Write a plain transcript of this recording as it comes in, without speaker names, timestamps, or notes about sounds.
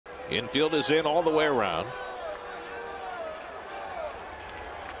Infield is in all the way around.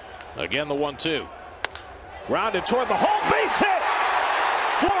 Again, the 1-2. Grounded toward the hole, base hit.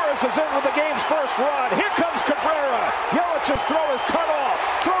 Flores is in with the game's first run. Here comes Cabrera. Yelich's throw is cut off.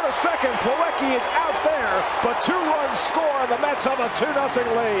 Throw to second. Plawecki is out there, but 2 runs score, and the Mets have a 2-0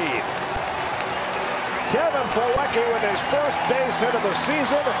 lead. Kevin Plawecki with his first base hit of the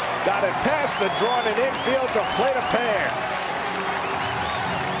season. Got it past the drawn in infield to plate a pair.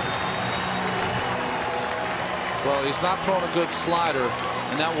 Well, he's not throwing a good slider,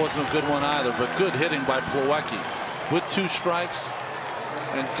 and that wasn't a good one either, but good hitting by Plawecki with 2 strikes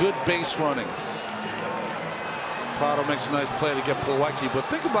and good base running. Prado makes a nice play to get Plawecki, but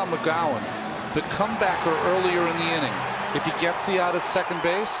think about McGowan, the comebacker earlier in the inning. If he gets the out at second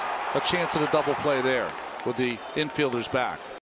base, a chance at a double play there with the infielders back.